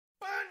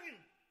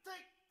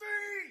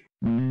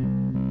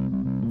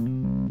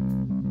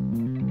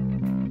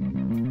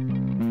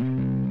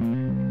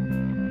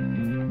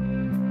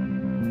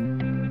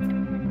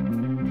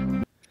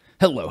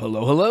Hello,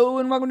 hello, hello,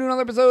 and welcome to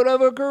another episode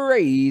of a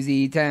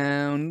Crazy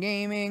Town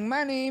Gaming.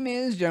 My name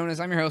is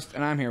Jonas. I'm your host,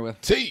 and I'm here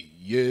with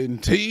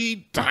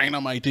TNT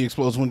Dynamite, the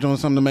Explosive One.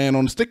 Jonas, I'm the man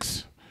on the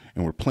sticks,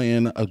 and we're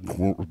playing a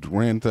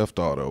Grand Theft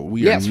Auto.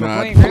 We're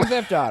playing Grand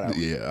Theft Auto.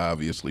 Yeah,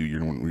 obviously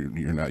you're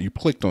not. You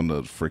clicked on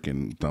the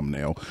freaking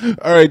thumbnail.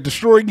 All right,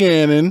 destroy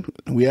Ganon.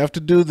 We have to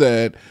do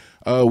that.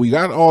 We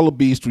got all the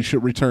beasts. We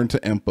should return to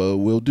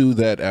Impa. We'll do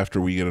that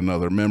after we get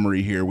another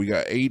memory here. We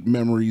got 8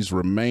 memories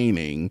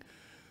remaining,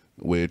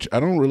 which I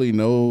don't really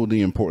know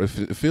the importance.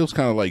 It feels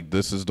kind of like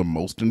this is the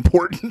most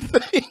important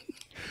thing.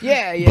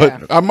 Yeah.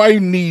 But I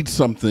might need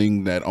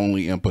something that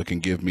only Impa can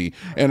give me,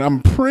 and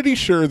I'm pretty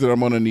sure that I'm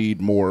going to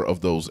need more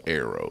of those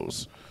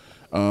arrows.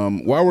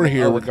 While we're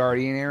here, the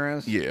Guardian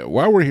arrows? Yeah,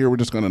 while we're here, we're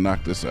just going to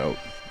knock this out.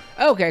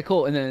 Okay,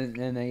 cool. And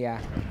then yeah.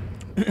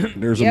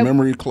 There's a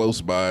memory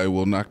close by.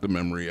 We'll knock the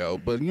memory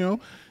out. But,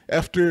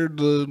 after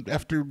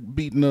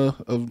beating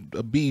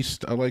a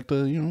beast, I like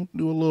to,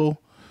 do a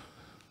little...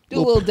 Do a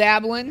little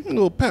dabbling. A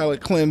little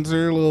palate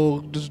cleanser,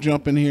 just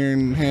jump in here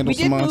and handle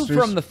some monsters. We did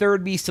move from the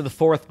 3rd beast to the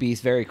 4th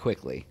beast very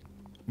quickly.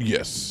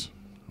 Yes.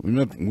 We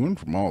went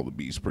from all the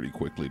beasts pretty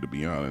quickly, to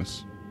be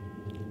honest.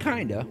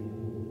 Kinda.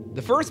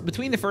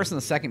 Between the 1st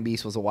and the 2nd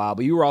beast was a while,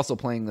 but you were also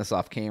playing this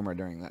off camera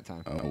during that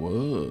time. I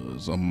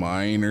was. A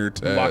minor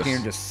test. Walk in here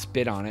and just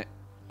spit on it.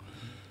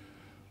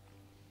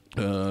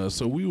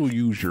 So we will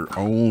use your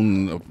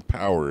own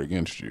power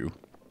against you.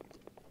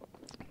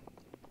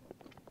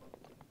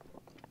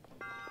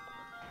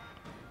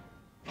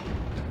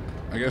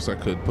 I guess I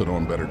could put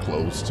on better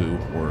clothes too,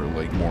 or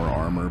like more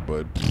armor,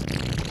 but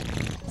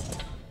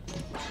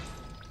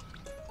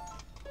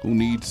who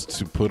needs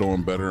to put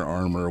on better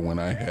armor when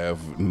I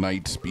have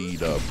night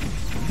speed up?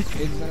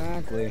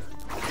 Exactly.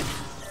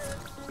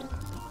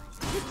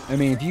 I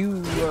mean, if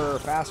you were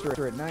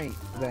faster at night,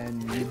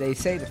 then they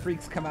say the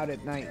freaks come out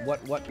at night.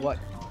 What? What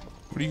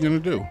are you gonna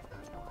do?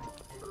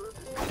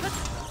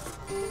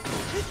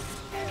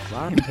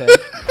 Come on, Pip.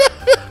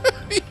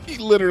 He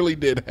literally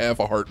did half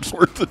a heart's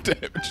worth of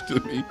damage to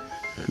me.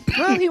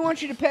 Well, he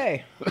wants you to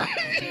pay.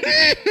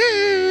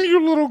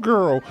 You little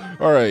girl.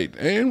 All right,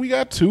 and we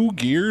got 2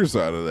 gears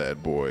out of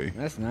that boy.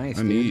 That's nice,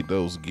 I need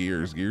those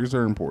gears. Gears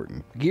are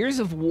important. Gears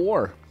of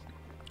War.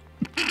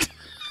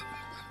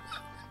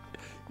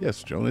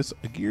 Yes, Jonas,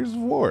 Gears of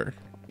War.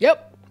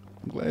 Yep.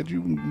 I'm glad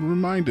you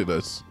reminded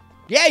us.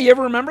 Yeah, you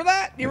ever remember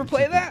that? You ever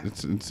play that?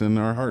 It's in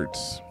our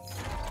hearts.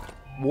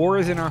 War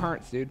is in our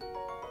hearts, dude.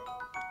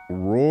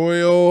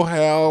 Royal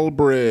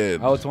Halberd.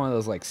 Oh, it's one of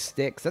those like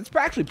sticks. That's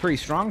actually pretty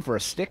strong for a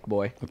stick,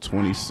 boy. A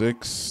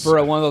 26.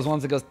 For one of those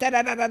ones that goes da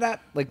da da da da,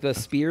 like the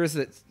spears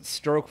that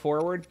stroke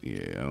forward.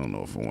 Yeah, I don't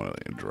know if I want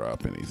to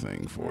drop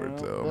anything for it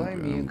though.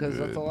 Blame you, because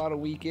that's a lot of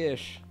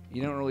weak-ish.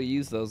 You don't really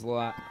use those a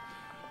lot.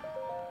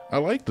 I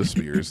like the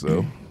spears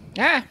though.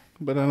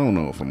 But I don't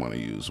know if I'm going to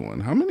use one.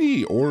 How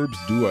many orbs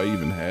do I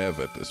even have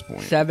at this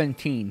point?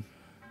 17.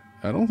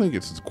 I don't think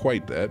it's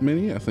quite that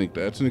many. I think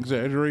that's an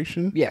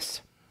exaggeration.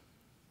 Yes.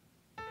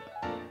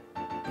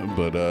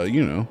 But, I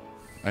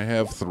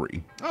have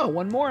 3. Oh,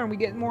 one more and we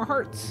get more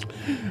hearts.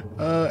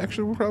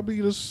 Actually, we'll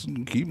probably just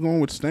keep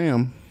going with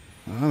Stam,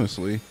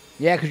 honestly.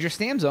 Yeah, because your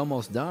Stam's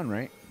almost done,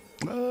 right?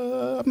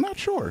 I'm not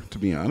sure, to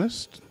be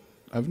honest.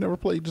 I've never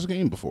played this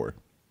game before.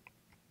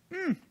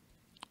 This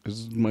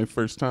is my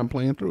first time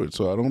playing through it,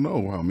 so I don't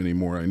know how many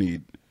more I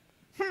need.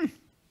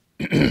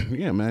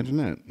 Yeah, imagine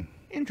that.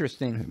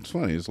 Interesting. It's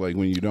funny. It's like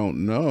when you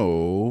don't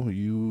know,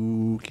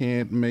 you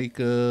can't make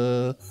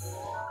an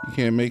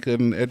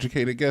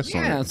educated guess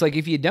on it. Yeah, it's like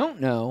if you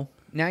don't know,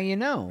 now you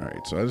know. All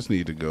right, so I just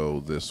need to go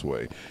this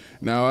way.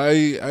 Now, I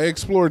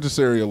explored this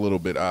area a little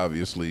bit,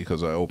 obviously,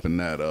 because I opened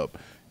that up.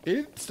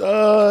 It's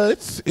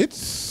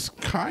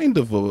kind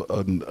of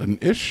an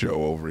ish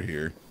show over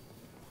here.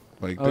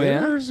 Like,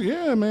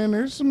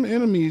 there's some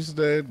enemies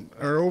that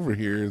are over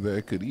here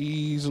that could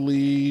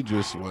easily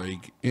just,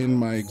 like, end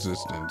my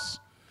existence.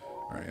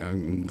 All right,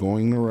 I'm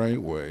going the right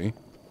way.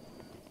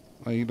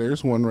 Like,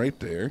 there's one right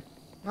there.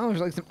 Oh, there's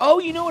like some... Oh,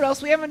 you know what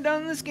else we haven't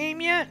done in this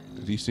game yet?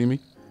 Did he see me?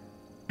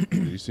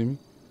 Did he see me?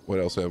 What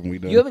else haven't we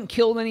done? You haven't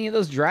killed any of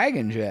those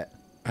dragons yet.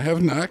 I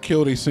have not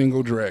killed a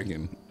single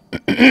dragon.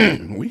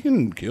 We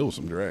can kill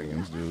some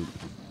dragons, dude.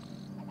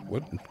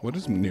 What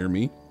is near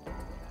me?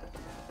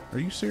 Are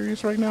you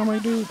serious right now, my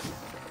dude?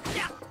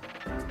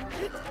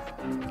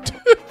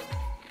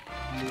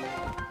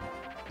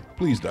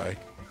 Please die.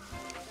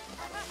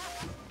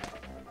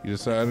 You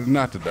decided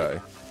not to die.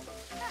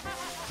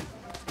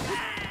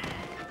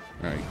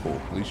 Alright,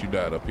 cool. At least you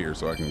died up here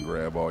so I can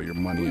grab all your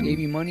money. He gave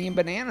you money and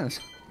bananas.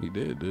 He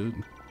did, dude.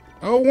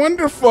 Oh,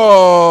 wonderful!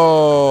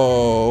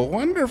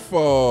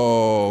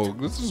 Wonderful!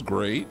 This is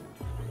great.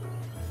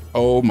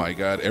 Oh my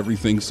god,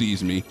 everything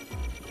sees me.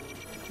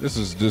 This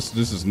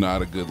is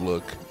not a good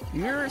look.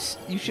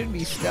 You should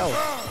be stealth.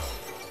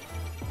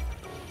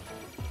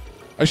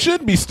 I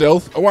should be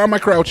stealth. Why am I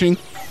crouching?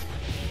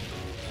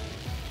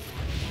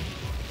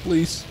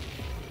 Please.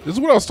 This is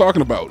what I was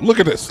talking about.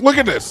 Look at this. Look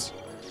at this.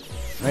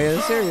 Oh, yeah,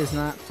 this area is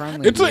not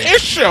friendly. It's an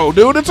ish show,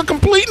 dude. It's a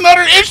complete and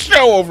utter ish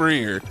show over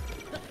here.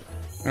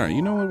 All right,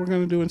 you know what we're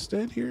gonna do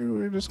instead here?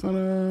 We're just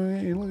gonna,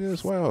 hey, look at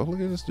this. Wow, look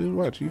at this dude.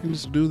 Watch, you can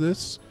just do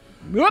this.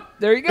 Whoop,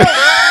 there you go.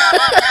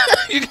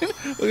 You can,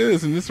 look at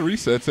this, and this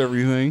resets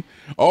everything.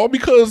 All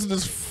because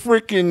this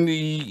freaking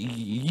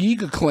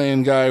Yiga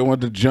clan guy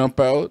wanted to jump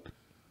out.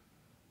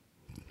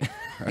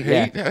 I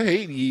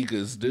hate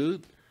Yigas,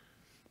 dude.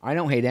 I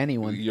don't hate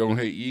anyone. You don't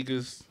hate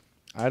Yigas?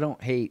 I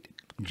don't hate.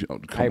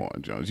 Come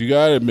on, Jones. You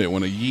gotta admit,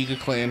 when a Yiga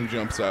clan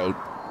jumps out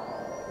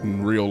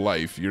in real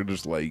life, you're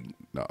just like,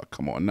 no,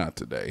 come on, not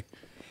today.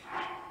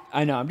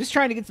 I know. I'm just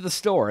trying to get to the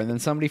store, and then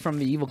somebody from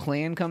the evil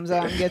clan comes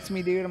out and gets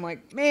me, dude. I'm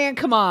like, man,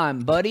 come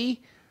on,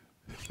 buddy.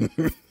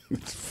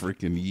 It's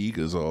freaking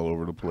Yigas all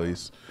over the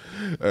place.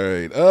 All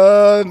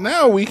right.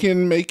 Now we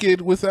can make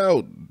it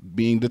without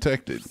being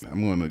detected.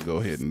 I'm going to go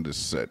ahead and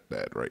just set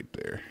that right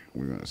there.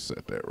 We're going to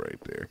set that right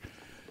there.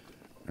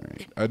 All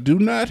right. I do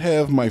not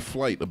have my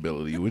flight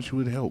ability, which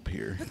would help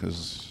here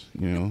because,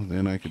 you know,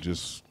 then I could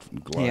just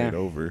glide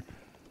over.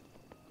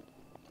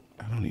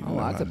 I don't even know.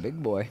 Oh, that's a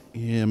big boy.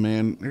 Yeah,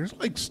 man. There's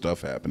like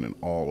stuff happening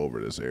all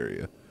over this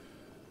area.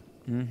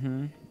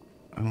 Mm-hmm.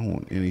 I don't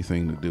want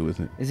anything to do with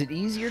it. Is it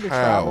easier to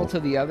travel to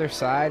the other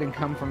side and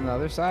come from the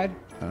other side?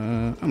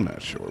 I'm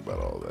not sure about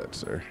all that,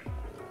 sir.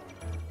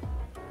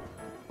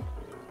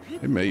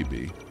 It may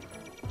be.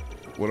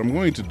 What I'm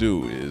going to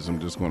do is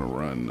I'm just going to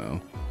run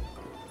now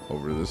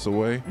over this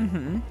away.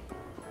 Mm-hmm.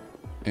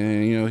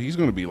 And, you know, he's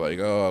going to be like,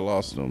 oh, I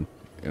lost him.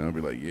 And I'll be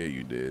like, yeah,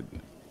 you did.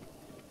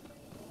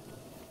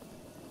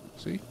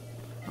 See?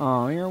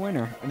 Oh, you're a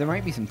winner. There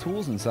might be some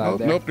tools inside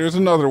there. Nope, there's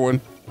another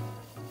one.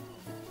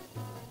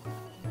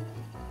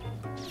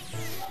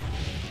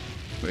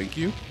 Thank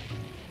you.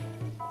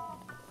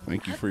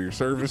 Thank you for your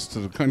service to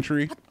the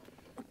country.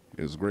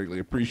 It was greatly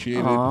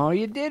appreciated. Oh,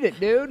 you did it,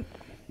 dude.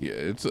 Yeah,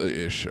 it's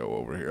a ish show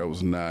over here. I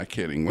was not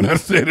kidding when I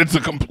said it's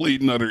a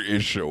complete and utter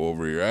ish show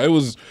over here. I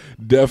was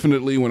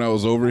definitely, when I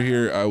was over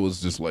here, I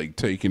was just like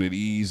taking it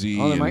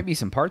easy. Oh, there might be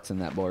some parts in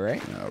that boy,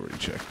 right? I already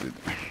checked it.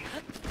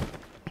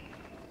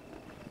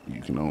 You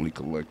can only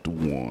collect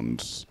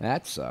once.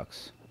 That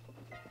sucks.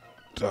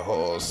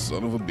 Oh,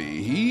 son of a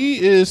bee. He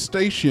is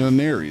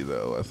stationary,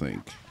 though, I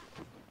think.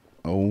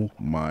 Oh,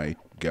 my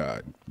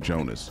God.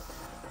 Jonas.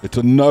 It's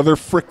another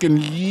frickin'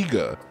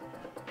 Yiga.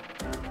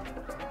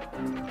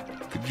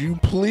 Could you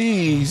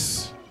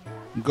please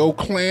go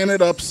clan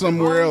it up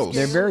somewhere else?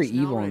 They're very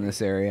evil in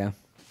this area.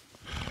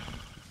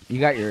 You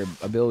got your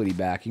ability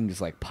back. You can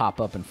just, like,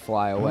 pop up and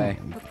fly away.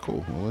 Oh,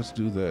 cool. Well, let's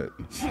do that.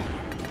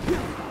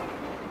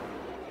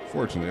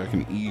 Fortunately, I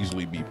can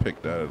easily be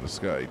picked out of the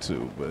sky,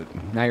 too, but...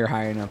 Now you're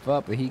high enough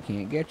up that he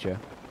can't get you.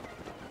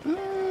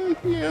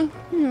 Yeah,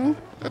 you know,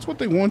 that's what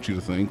they want you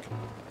to think.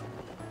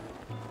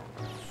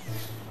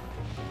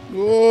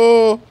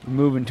 Oh!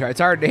 It's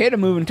hard to hit a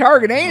moving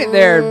target, ain't it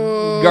there,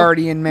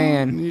 Guardian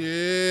Man?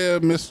 Yeah,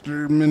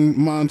 Mr.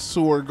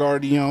 Mansoor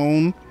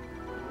Guardian.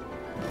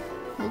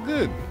 Oh,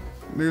 good.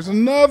 There's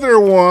another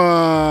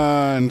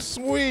one.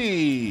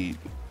 Sweet.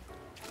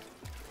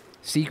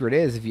 Secret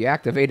is, if you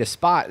activate a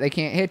spot, they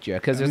can't hit you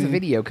because there's a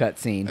video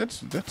cutscene.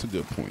 That's a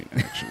good point,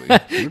 actually.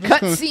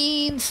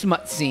 Cutscene,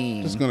 smut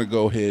scene. Just gonna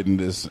go ahead and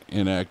just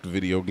enact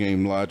video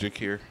game logic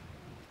here.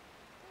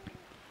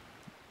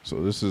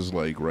 So this is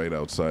like right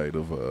outside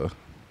of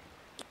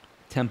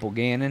Temple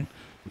Ganon.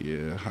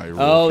 Yeah, Hyrule.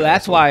 Oh,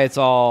 that's why it's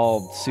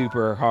all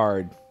super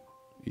hard.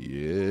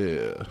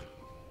 Yeah.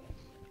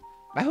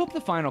 I hope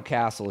the final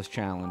castle is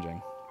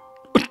challenging.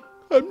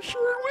 I'm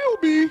sure it will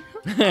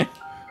be.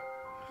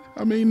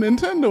 I mean,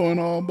 Nintendo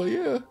and all, but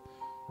yeah.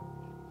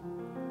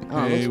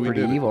 Oh, it looks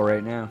pretty evil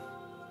right now.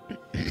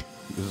 This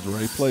is the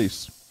right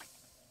place.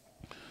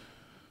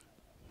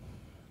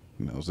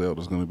 Now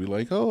Zelda's gonna be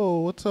like, "Oh,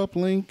 what's up,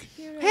 Link?"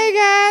 Hey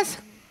guys!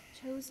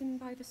 Chosen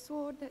by the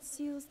sword that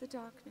seals the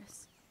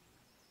darkness.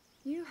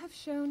 You have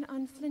shown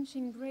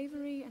unflinching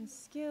bravery and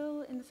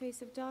skill in the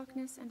face of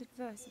darkness and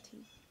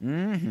adversity.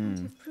 And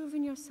have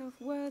proven yourself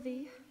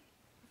worthy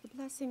of the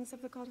blessings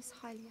of the goddess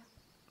Hylia.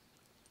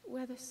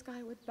 Whether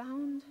skyward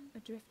bound,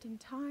 adrift in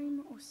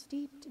time, or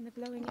steeped in the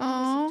glowing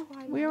embers of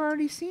twilight, we've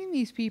already seen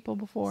these people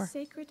before. The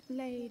sacred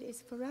blade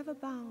is forever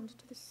bound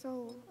to the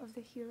soul of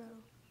the hero.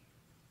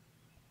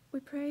 We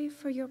pray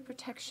for your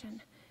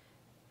protection,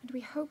 and we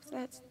hope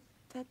that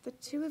the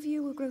two of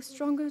you will grow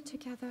stronger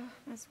together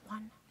as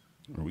one.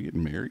 Are we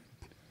getting married?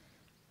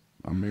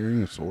 I'm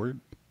marrying a sword?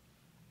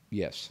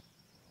 Yes.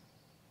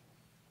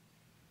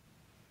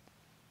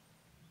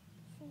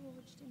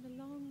 Forged in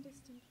the long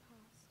distant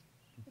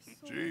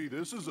past. Gee,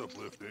 this is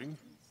uplifting.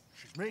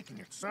 She's making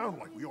it sound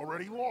like we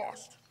already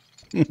lost.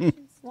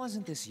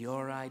 Wasn't this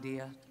your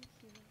idea?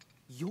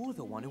 You're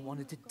the one who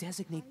wanted to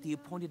designate the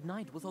appointed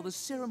knight with all the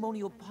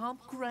ceremonial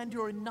pomp,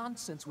 grandeur, and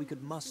nonsense we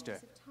could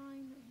muster.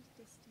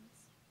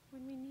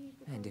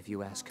 And if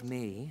you ask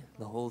me,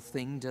 the whole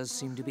thing does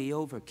seem to be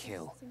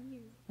overkill.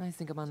 I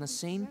think I'm on the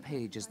same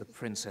page as the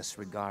princess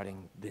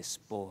regarding this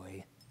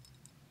boy.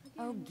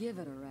 Oh, give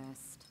it a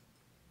rest.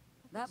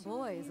 That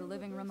boy is a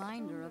living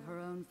reminder of her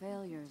own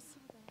failures.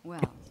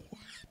 Well,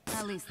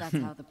 at least that's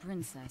how the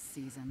princess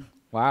sees him.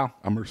 Wow.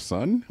 I'm her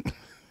son?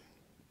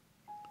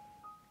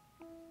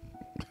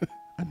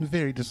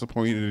 very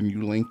disappointed in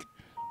you, Link.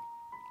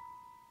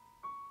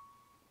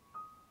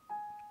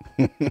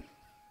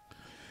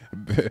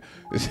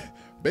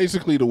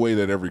 Basically the way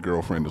that every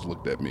girlfriend has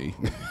looked at me.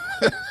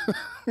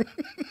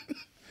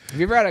 Have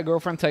you ever had a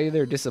girlfriend tell you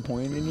they're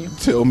disappointed in you?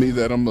 Tell me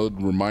that I'm a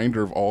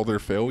reminder of all their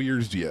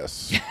failures?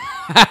 Yes.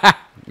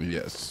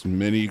 Yes,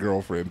 many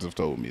girlfriends have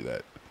told me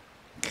that.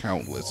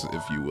 Countless,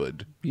 if you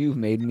would. You've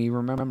made me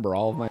remember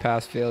all of my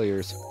past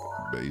failures.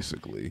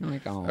 Basically.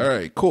 Like, oh. All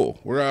right, cool.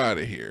 We're out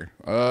of here.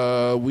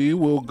 We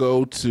will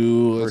go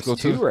to... Let's go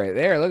two right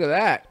there. Look at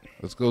that.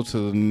 Let's go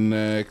to the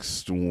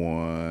next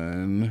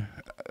one.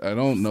 I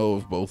don't know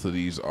if both of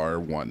these are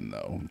one,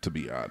 though, to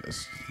be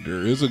honest.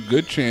 There is a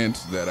good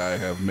chance that I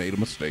have made a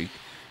mistake.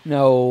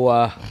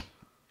 No,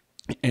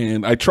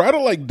 And I try to,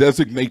 like,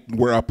 designate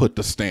where I put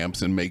the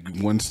stamps and make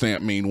one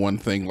stamp mean one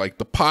thing. Like,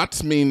 the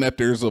pots mean that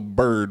there's a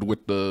bird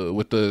with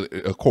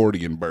the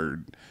accordion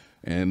bird.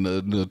 And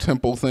the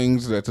temple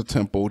things, that's a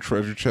temple.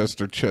 Treasure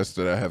chest or chest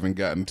that I haven't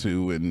gotten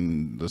to.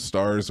 And the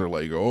stars are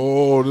like,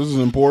 oh, this is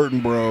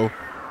important, bro.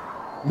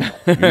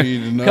 You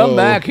need to know. Come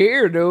back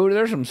here, dude.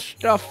 There's some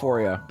stuff for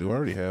you. Do I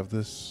already have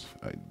this?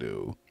 I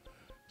do.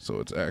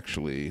 So it's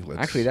actually...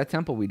 Actually, that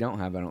temple we don't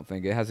have, I don't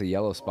think. It has a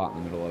yellow spot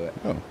in the middle of it.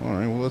 Oh, all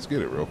right. Well, let's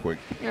get it real quick.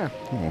 Yeah.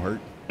 It won't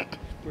hurt.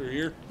 We're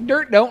here.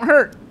 Dirt don't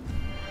hurt.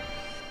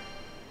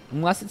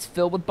 Unless it's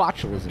filled with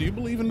botulism. Do you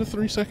believe in the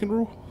 3-second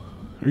rule?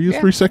 Are you a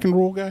 3-second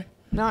rule guy?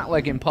 Not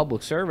like in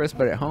public service,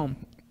 but at home.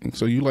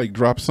 So you like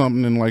drop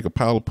something in like a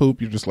pile of poop,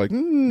 you're just like, Yep.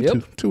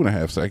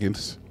 2.5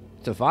 seconds.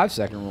 It's a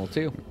 5-second rule,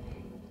 too.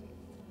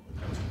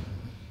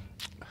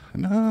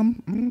 No,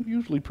 I'm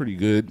usually pretty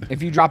good.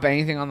 If you drop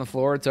anything on the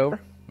floor, it's over.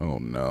 Oh,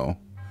 no.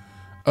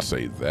 I'll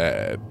say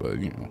that, but,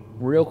 you know.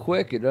 Real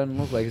quick, it doesn't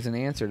look like it's an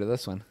answer to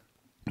this one.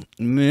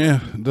 Nah,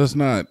 does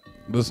not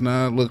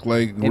look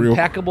like real.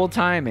 Impeccable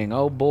timing.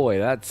 Oh, boy,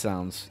 that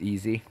sounds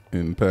easy.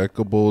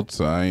 Impeccable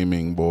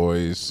timing,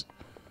 boys.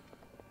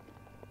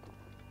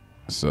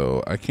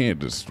 So, I can't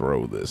just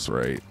throw this,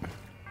 right?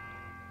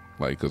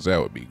 Like, because that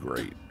would be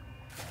great.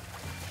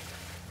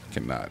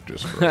 Cannot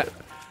just throw it.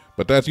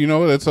 But that's, you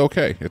know, that's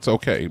okay. It's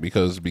okay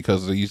because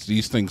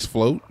these things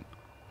float.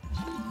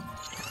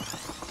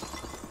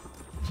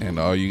 And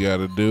all you got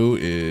to do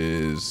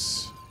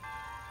is...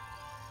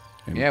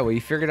 Yeah, well,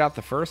 you figured out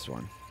the first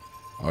one.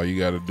 All you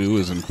got to do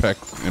is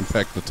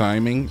impeck the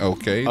timing.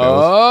 Okay.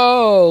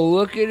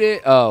 Look at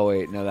it. Oh,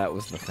 wait. No, that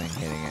was the thing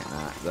hitting it.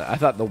 I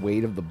thought the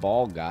weight of the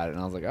ball got it,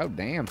 and I was like, oh,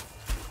 damn.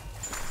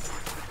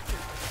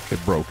 It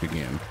broke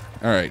again.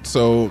 All right.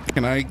 So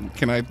can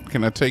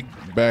I take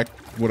back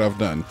what I've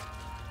done?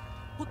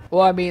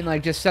 Well, I mean,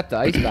 like, just set the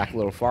ice back a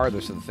little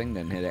farther so the thing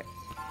didn't hit it.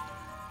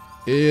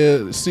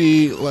 Yeah.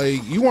 See,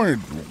 like, you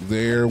weren't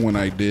there when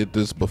I did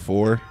this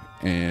before,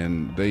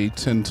 and they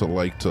tend to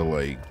like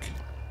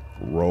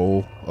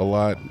roll a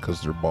lot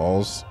because they're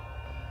balls.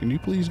 Can you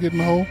please get in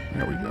the hole?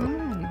 There we go.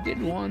 You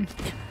did one.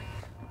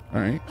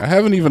 All right. I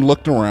haven't even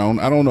looked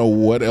around. I don't know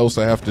what else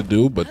I have to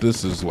do, but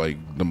this is like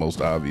the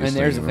most obvious And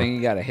there's thing. the thing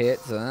you got to hit,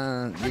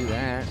 so do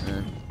that.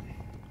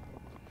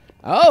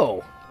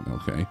 Oh!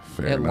 Okay,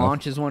 fair It enough.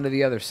 launches one to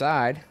the other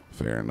side.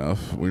 Fair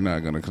enough. We're not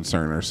going to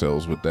concern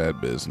ourselves with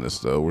that business,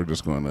 though. We're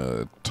just going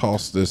to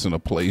toss this in a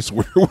place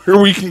where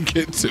we can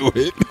get to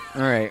it.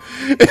 All right.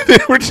 And then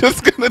we're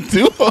just going to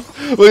do...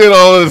 Look at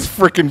all this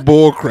freaking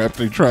bull crap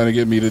they're trying to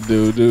get me to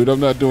do, dude. I'm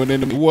not doing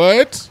any...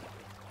 What?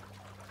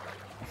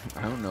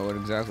 I don't know what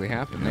exactly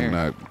happened there. I'm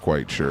not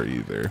quite sure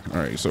either. All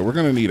right, so we're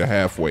going to need a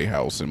halfway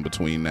house in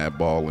between that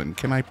ball and...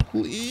 Can I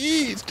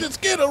please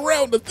just get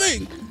around the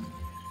thing?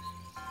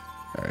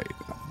 All right.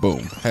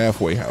 Boom.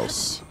 Halfway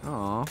house.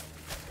 Aw.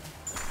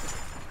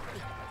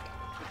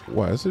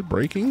 Why is it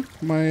breaking?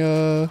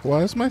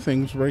 Why is my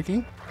things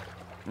breaking?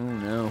 Oh,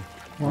 no.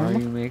 Why are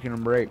you making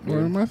them break, Why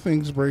are dude? my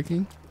things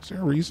breaking? Is there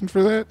a reason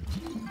for that?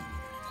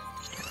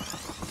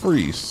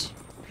 Freeze.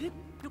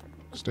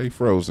 Stay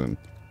frozen.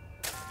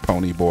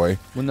 Pony boy.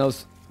 When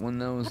those, well,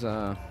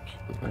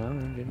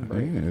 it didn't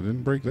break. Yeah, it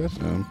didn't break that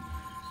time.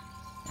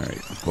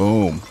 Alright,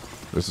 boom.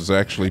 This is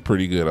actually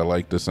pretty good. I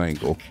like this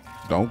angle.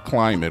 Don't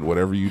climb it,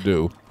 whatever you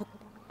do.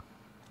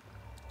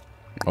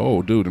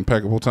 Oh, dude,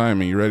 impeccable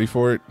timing. You ready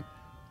for it?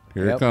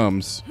 Here it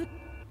comes.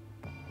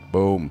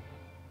 Boom.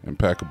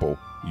 Impeccable.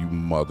 You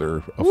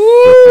mother of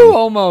Woo!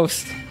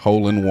 Almost.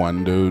 hole in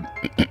one, dude.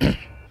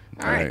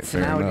 Alright, so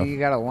fair now enough. you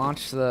gotta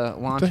launch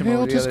them over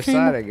hell the just other came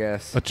side, up? I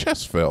guess. A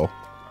chest fell.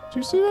 Did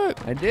you see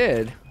that? I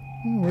did.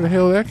 Where the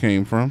hell that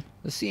came from?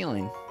 The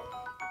ceiling.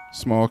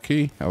 Small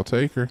key. I'll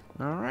take her.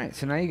 Alright,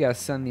 so now you gotta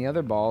send the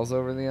other balls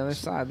over the other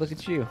side. Look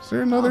at you. Is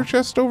there another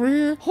chest over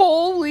here?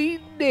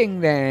 Holy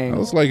ding dang. I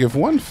was like, if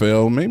one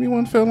fell, maybe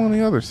one fell on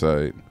the other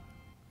side.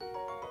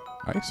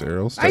 Ice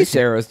arrows. Take Ice it.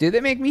 arrows, dude.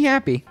 They make me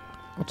happy.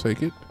 I'll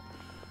take it.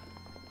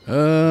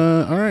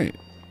 All right.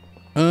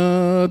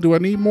 Do I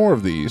need more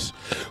of these?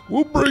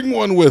 We'll bring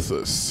one with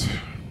us.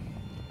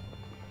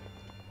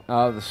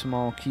 Oh, the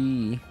small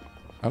key.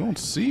 I don't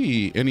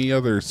see any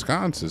other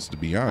sconces, to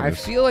be I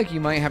honest. feel like you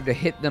might have to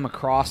hit them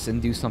across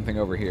and do something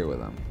over here with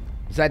them.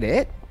 Is that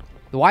it?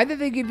 Why did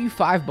they give you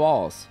 5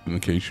 balls? In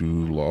case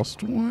you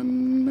lost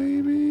one,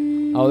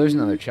 maybe? Oh, there's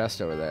another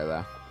chest over there,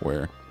 though.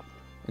 Where?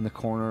 In the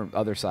corner,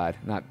 other side.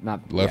 Not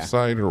Left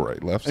side or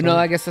right? Left side? No,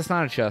 I guess that's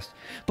not a chest.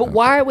 But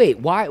why?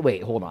 Wait,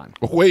 hold on.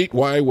 Wait,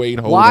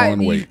 hold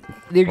on, wait.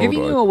 They're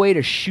giving you a way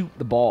to shoot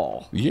the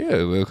ball.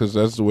 Yeah, because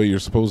that's the way you're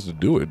supposed to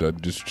do it. I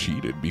just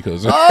cheated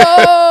because...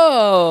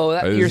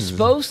 Oh! You're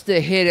supposed to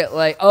hit it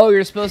like... Oh,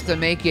 you're supposed to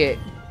make it...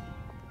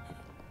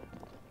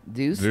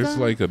 do stuff? There's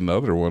like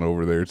another one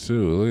over there,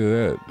 too. Look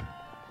at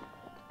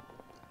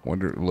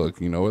that. Look,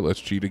 you know what? Let's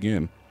cheat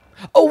again.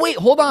 Oh, wait,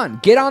 hold on.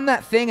 Get on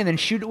that thing and then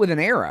shoot it with an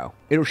arrow.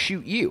 It'll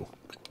shoot you.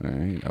 All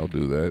right, I'll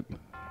do that.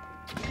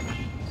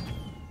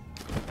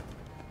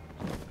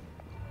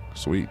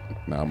 Sweet.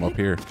 Now I'm up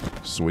here.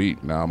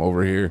 Sweet. Now I'm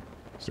over here.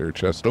 Is there a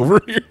chest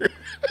over here?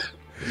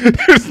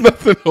 There's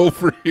nothing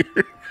over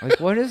here. Like,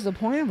 what is the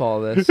point of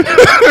all this?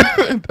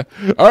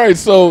 All right,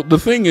 so the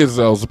thing is,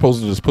 I was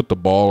supposed to just put the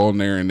ball on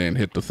there and then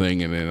hit the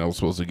thing, and then I was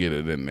supposed to get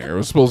it in there. It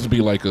was supposed to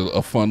be like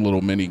a fun little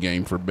mini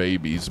game for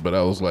babies, but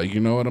I was like, you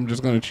know what? I'm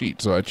just going to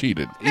cheat, so I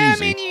cheated. Easy. I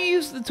mean, you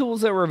used the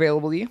tools that were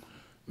available to you.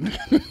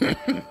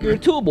 You're a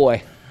tool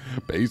boy.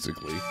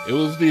 Basically. It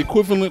was the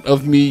equivalent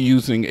of me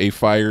using a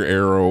fire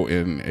arrow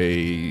in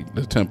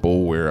the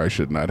temple where I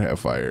should not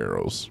have fire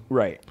arrows.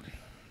 Right.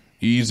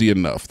 Easy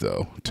enough,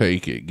 though.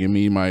 Take it. Give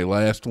me my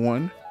last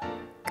one.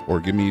 Or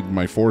give me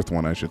my 4th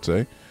one, I should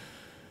say.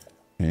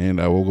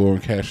 And I will go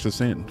and cash this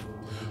in.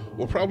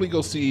 We'll probably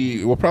go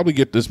see... We'll probably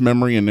get this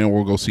memory, and then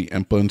we'll go see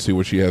Impa and see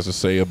what she has to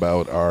say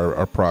about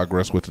our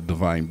progress with the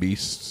Divine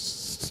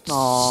Beasts.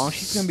 Aw,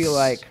 she's going to be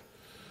like,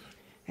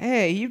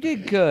 hey, you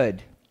did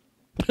good.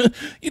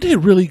 You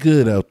did really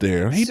good out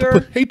there. I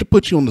Sir? hate to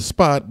put you on the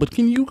spot, but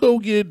can you go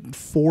get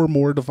 4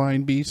 more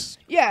Divine Beasts?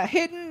 Yeah,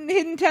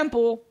 hidden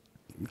temple.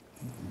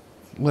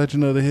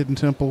 Legend of the Hidden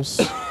Temples.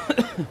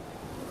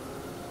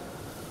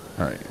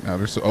 All right, now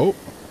there's... Oh,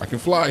 I can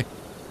fly.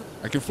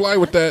 I can fly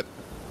with that.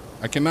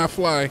 I cannot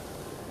fly.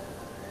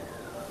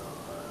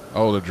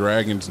 Oh, the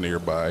dragon's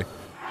nearby.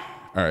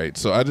 All right,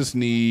 so I just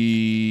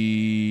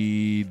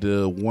need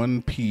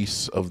 1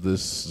 piece of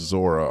this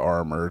Zora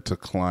armor to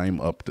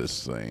climb up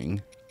this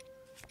thing.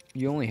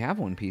 You only have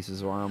 1 piece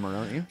of armor,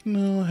 don't you?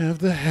 No, I have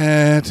the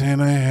hat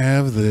and I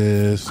have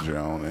this,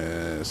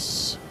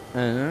 Jonas.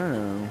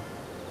 Oh.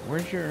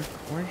 Where's your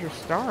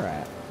star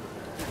at?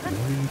 What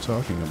are you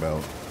talking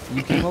about?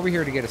 You came over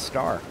here to get a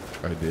star.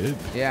 I did.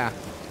 Yeah.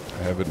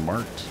 I have it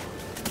marked.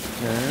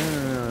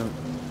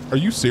 Are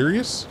you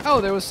serious?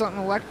 Oh, there was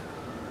something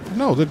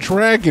No, the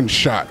dragon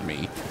shot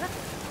me.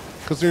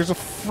 Because there's a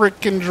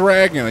freaking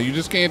dragon. You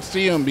just can't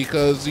see him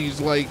because he's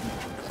like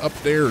up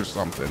there or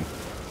something.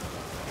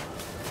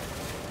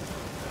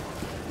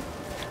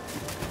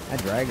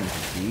 That dragon's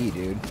a D,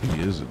 dude.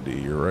 He is a D,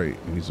 you're right.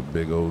 He's a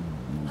big old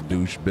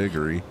douche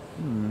biggery.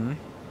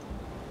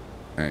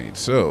 Alright,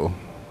 so...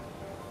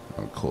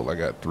 Oh, cool. I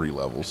got 3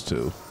 levels,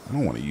 too. I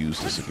don't want to use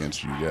this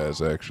against you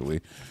guys, actually.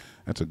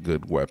 That's a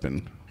good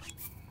weapon.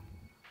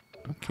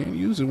 I can't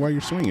use it while you're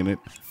swinging it.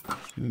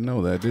 You didn't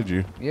know that, did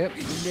you? Yep,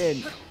 you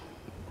did.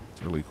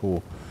 It's really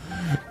cool.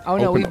 Oh,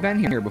 no, we've been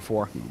here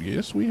before.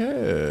 Yes, we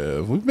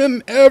have. We've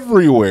been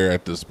everywhere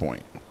at this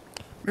point.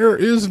 There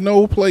is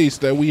no place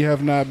that we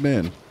have not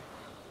been.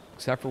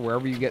 Except for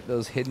wherever you get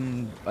those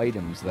hidden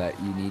items that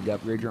you need to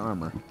upgrade your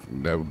armor.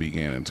 That would be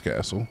Ganon's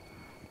castle.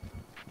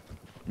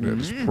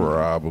 That's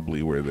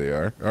probably where they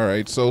are. All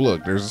right, so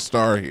look, there's a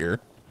star here.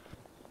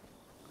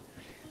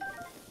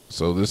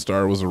 So this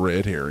star was a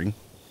red herring.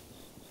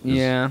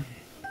 Yeah.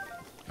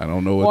 I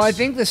don't know. Well, I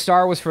think the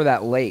star was for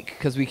that lake,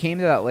 because we came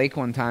to that lake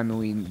one time and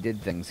we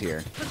did things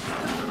here.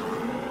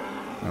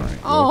 All right.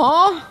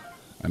 Aww.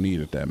 I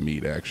needed that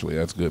meat, actually.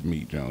 That's good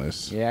meat,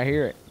 Jonas. Yeah, I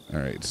hear it. All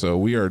right, so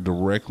we are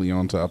directly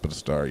on top of the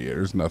star. Yeah,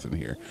 there's nothing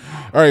here.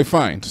 All right,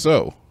 fine.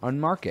 So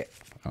unmark it.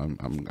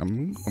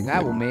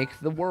 That will make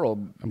the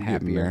world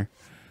happier.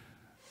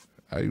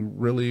 I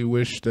really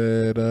wish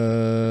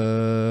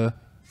that.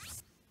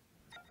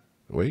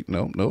 Wait,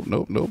 nope.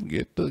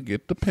 Get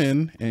the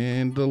pen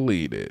and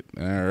delete it.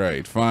 All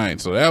right, fine.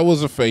 So that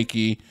was a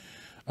fakie.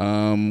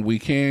 We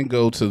can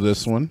go to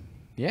this one.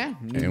 Yeah,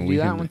 you can do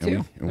that one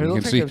too. It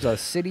looks like there's a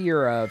city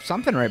or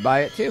something right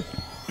by it too.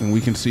 And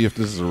we can see if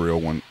this is a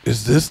real one.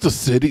 Is this the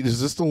city?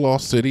 Is this the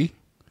Lost City?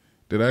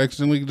 Did I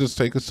accidentally just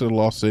take us to the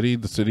Lost City,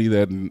 the city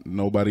that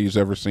nobody's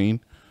ever seen?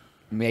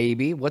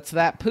 Maybe. What's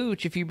that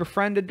pooch? If you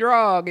befriend a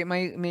dog, it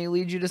may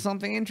lead you to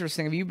something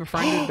interesting. Have you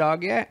befriended a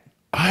dog yet?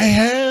 I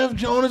have,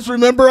 Jonas.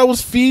 Remember I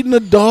was feeding a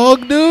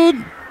dog,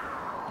 dude?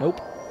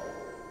 Nope.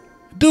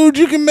 Dude,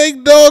 you can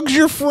make dogs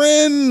your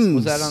friends.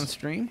 Was that on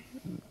stream?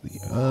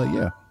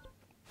 Yeah.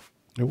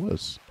 It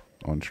was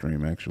on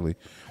stream, actually.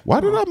 Why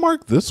did I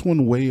mark this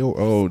one way?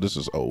 Oh, this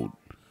is old.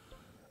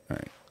 All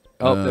right.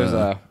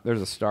 Oh,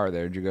 there's a star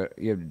there.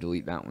 You have to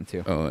delete that one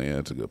too. Oh yeah,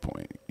 that's a good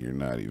point. You're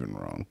not even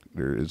wrong.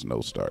 There is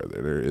no star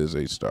there. There is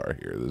a star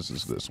here. This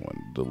is this one.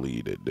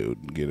 Delete it,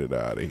 dude. Get it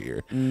out of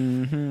here.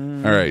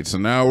 All right, so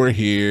now we're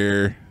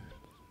here.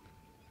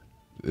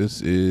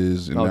 This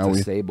is now it's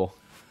a stable.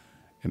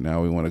 And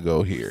now we want to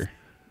go here.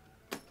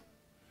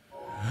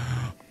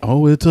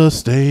 Oh, it's a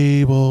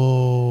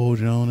stable,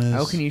 Jonas.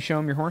 Oh, can you show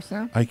him your horse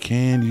now? I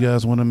can. You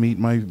guys want to meet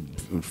my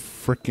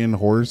freaking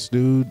horse,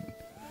 dude?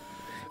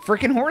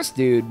 Freaking horse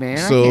dude, man.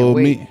 I So can't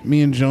wait.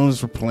 me and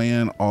Jonas were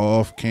playing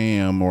off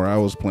cam, or I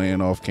was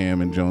playing off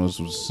cam, and Jonas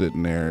was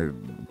sitting there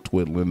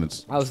twiddling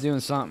his. I was doing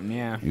something,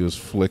 yeah. He was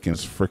flicking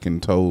his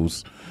freaking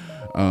toes.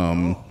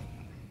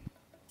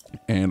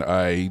 And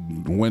I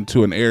went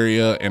to an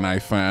area and I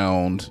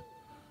found,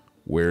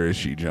 where is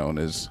she,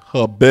 Jonas?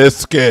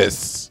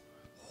 Hibiscus.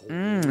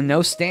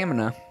 No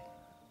stamina.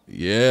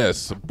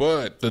 Yes,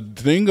 but the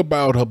thing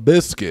about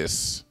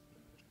Hibiscus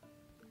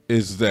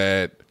is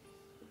that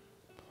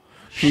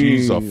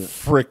she's a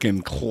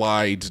freaking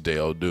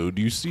Clydesdale, dude.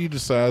 Do you see the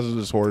size of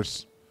this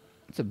horse?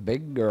 It's a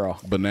big girl.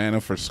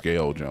 Banana for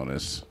scale,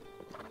 Jonas.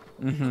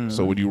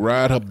 So when you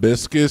ride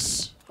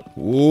Hibiscus,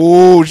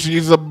 ooh,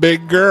 she's a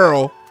big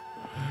girl.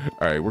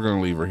 All right, we're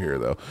gonna leave her here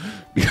though,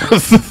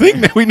 because the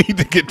thing that we need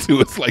to get to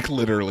is like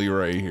literally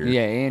right here.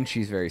 Yeah, and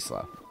she's very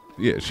slow.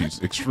 Yeah,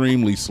 she's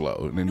extremely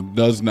slow and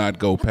does not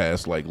go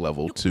past like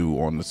level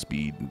 2 on the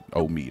speed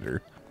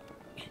meter.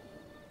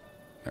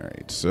 All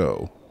right,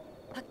 so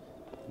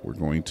we're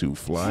going to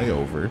fly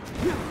over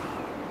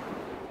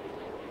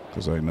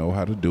because I know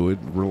how to do it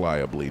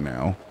reliably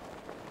now.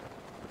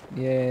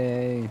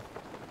 Yay.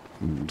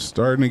 I'm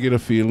starting to get a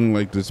feeling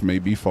like this may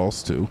be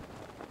false too.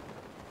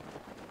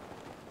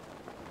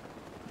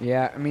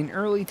 Yeah, I mean,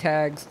 early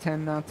tags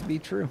tend not to be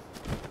true.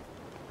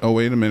 Oh,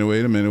 wait a minute,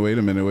 wait a minute, wait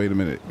a minute, wait a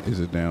minute. Is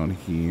it down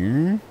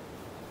here?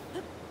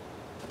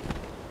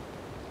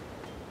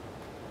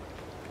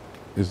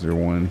 Is there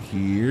one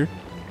here?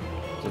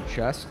 It's a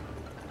chest.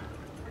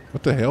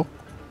 What the hell?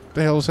 What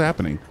the hell is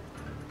happening?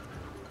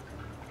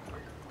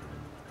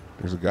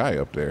 There's a guy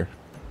up there.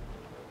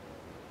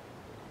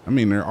 I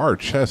mean, there are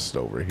chests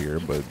over here,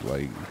 but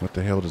like, what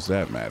the hell does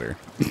that matter?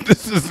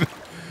 This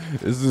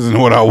isn't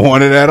what I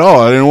wanted at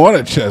all. I didn't want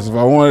a chest. If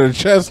I wanted a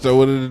chest, I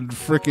would have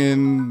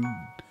freaking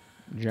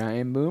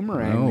Giant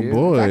boomerang, oh dude.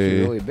 boy, It's actually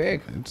really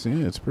big.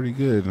 It's pretty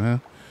good, huh?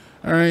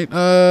 All right,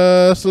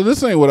 so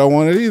this ain't what I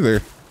wanted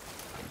either.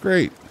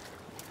 Great.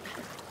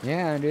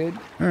 Yeah, dude.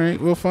 All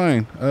right, well,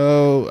 fine.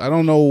 I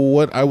don't know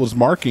what I was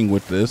marking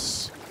with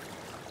this,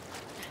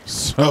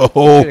 so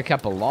Should have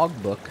kept a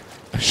logbook.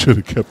 I should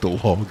have kept a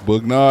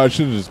logbook. No, I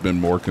should have just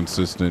been more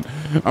consistent.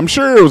 I'm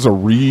sure there was a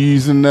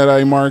reason that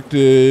I marked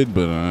it,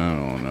 but I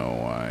don't know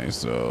why.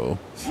 So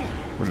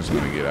we're just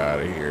gonna get out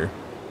of here.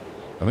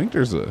 I think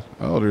there's a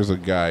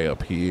guy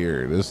up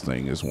here. This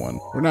thing is one.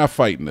 We're not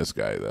fighting this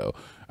guy though.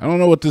 I don't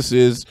know what this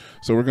is,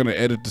 so we're gonna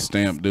edit the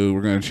stamp, dude.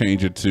 We're gonna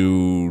change it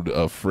to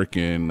a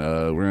freaking.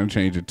 We're gonna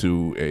change it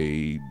to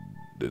a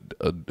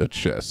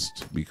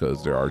chest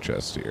because there are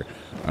chests here.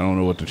 I don't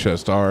know what the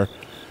chests are,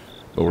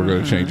 but we're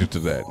gonna change it to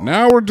that.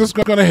 Now we're just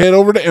gonna head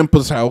over to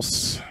Impa's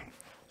house,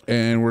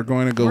 and we're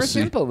going to go Where's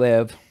see Impa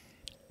live?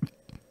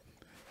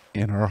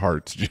 in our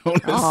hearts,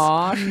 Jonas.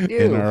 Aw, dude.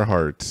 In our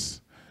hearts.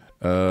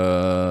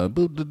 Just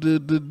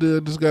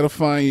gotta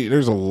find.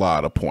 There's a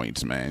lot of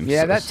points, man.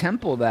 Yeah, So- that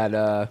temple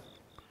that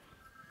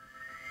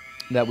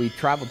we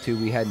traveled to,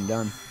 we hadn't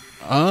done.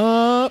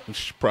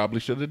 Probably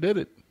should have did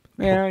it.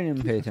 Yeah, I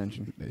didn't pay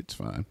attention. It's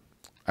fine.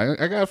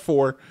 I got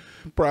 4.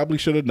 Probably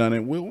should have done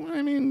it. Well,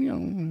 I mean, you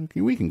know,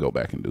 we can go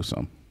back and do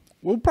some.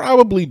 We'll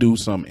probably do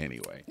some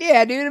anyway.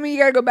 Yeah, dude. I mean, you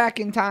gotta go back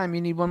in time.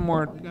 You need one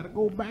more. Gotta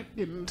go back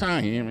in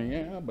time,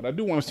 yeah. But I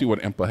do want to see what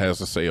Impa has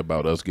to say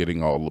about us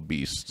getting all the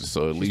beasts.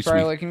 So at She's least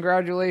probably we like,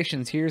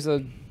 congratulations. Here's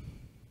a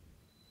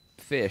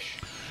fish.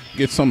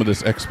 get some of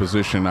this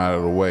exposition out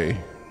of the way,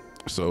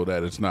 so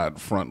that it's not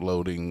front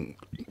loading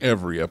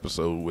every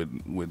episode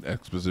with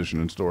exposition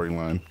and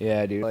storyline.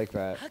 Yeah, dude. I like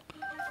that.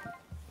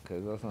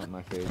 Because that's not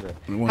my favorite.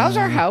 Well, How's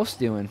our house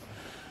doing?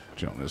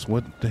 Jonas,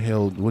 what the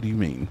hell? What do you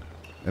mean?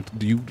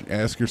 Do you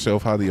ask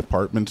yourself how the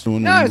apartment's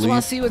doing? No, when I you just want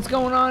leave? to see what's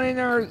going on in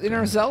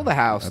our Zelda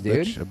house,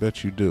 dude. I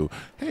bet you do.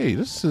 Hey,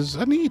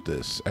 I need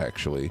this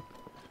actually.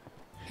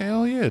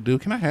 Hell yeah,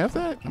 dude. Can I have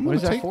that? What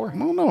is that for?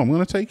 No, I'm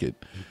gonna take it.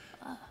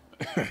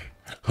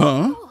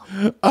 Huh?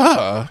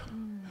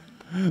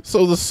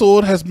 So the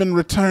sword has been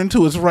returned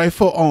to its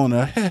rightful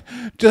owner,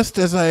 just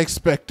as I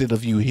expected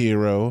of you,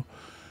 hero.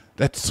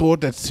 That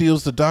sword that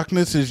seals the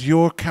darkness is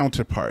your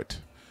counterpart.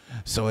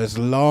 So as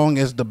long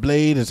as the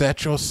blade is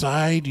at your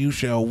side, you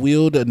shall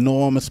wield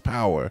enormous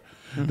power.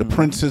 The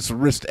princess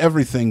risked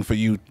everything for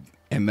you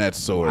and that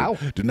sword. Wow.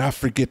 Do not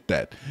forget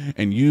that.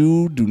 And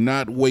you do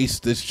not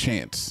waste this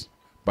chance.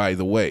 By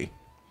the way,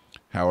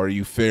 how are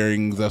you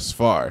faring thus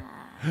far?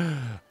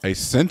 I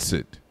sense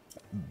it.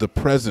 The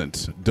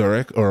present,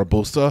 Durek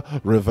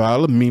Urabosa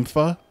Rival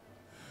Mimfa.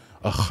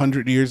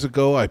 100 years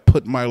ago, I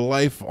put my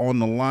life on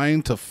the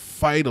line to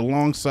fight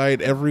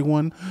alongside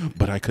everyone,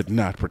 but I could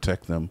not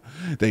protect them.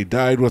 They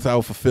died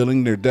without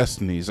fulfilling their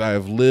destinies. I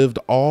have lived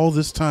all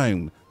this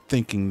time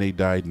thinking they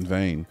died in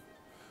vain.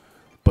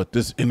 But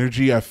this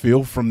energy I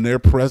feel from their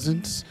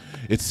presence,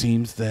 it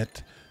seems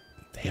that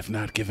they have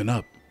not given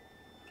up.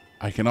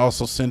 I can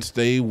also sense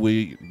they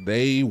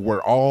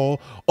were all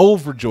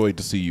overjoyed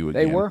to see you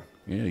again. They were.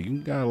 Yeah, you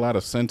got a lot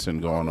of sensing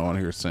going on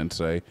here,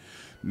 Sensei.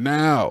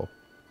 Now,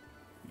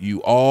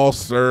 you all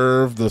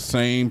serve the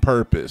same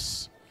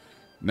purpose.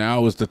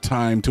 Now is the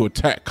time to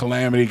attack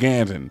Calamity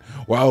Ganon.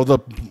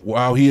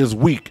 While he is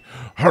weak,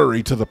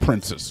 hurry to the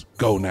princess.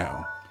 Go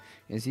now.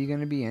 Is he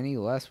going to be any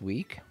less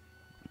weak?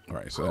 All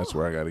right, so that's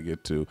where I got to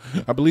get to.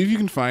 I believe you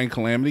can find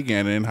Calamity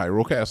Ganon in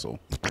Hyrule Castle.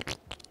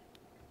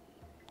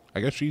 I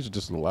guess she's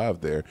just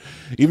alive there.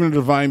 Even a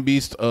divine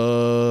beast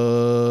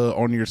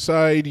on your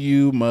side,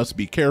 you must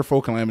be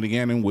careful. Calamity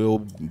Ganon will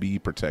be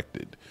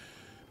protected.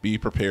 Be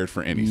prepared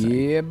for anything.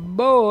 Yeah,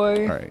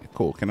 boy. All right,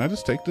 cool. Can I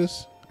just take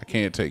this? I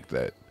can't take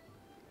that.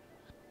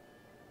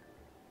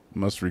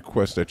 Must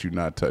request that you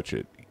not touch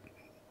it.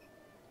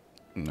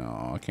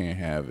 No, I can't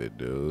have it,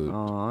 dude.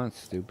 Oh,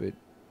 that's stupid.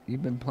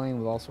 You've been playing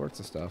with all sorts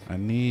of stuff. I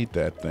need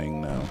that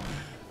thing now.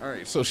 All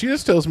right, so she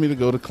just tells me to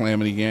go to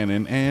Calamity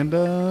Ganon, and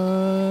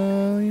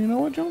you know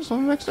what, Jonas?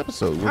 On the next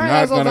episode, we're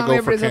not going to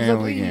go for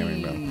Calamity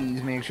Ganon, bro.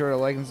 Please make sure to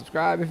like and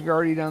subscribe if you've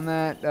already done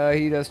that.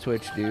 He does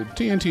Twitch, dude.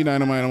 TNT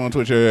Dinomight. I'm on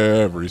Twitch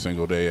every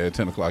single day at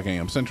 10 o'clock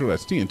a.m. Central.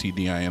 That's TNT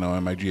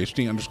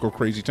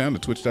DINOMIGHT_CrazyTown to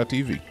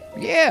twitch.tv.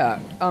 Yeah.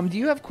 Do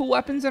you have cool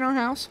weapons in our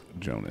house?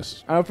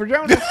 Jonas. For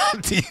Jonas.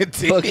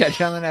 TNT. We'll catch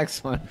you on the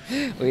next one.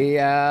 We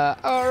are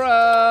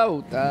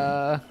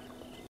out.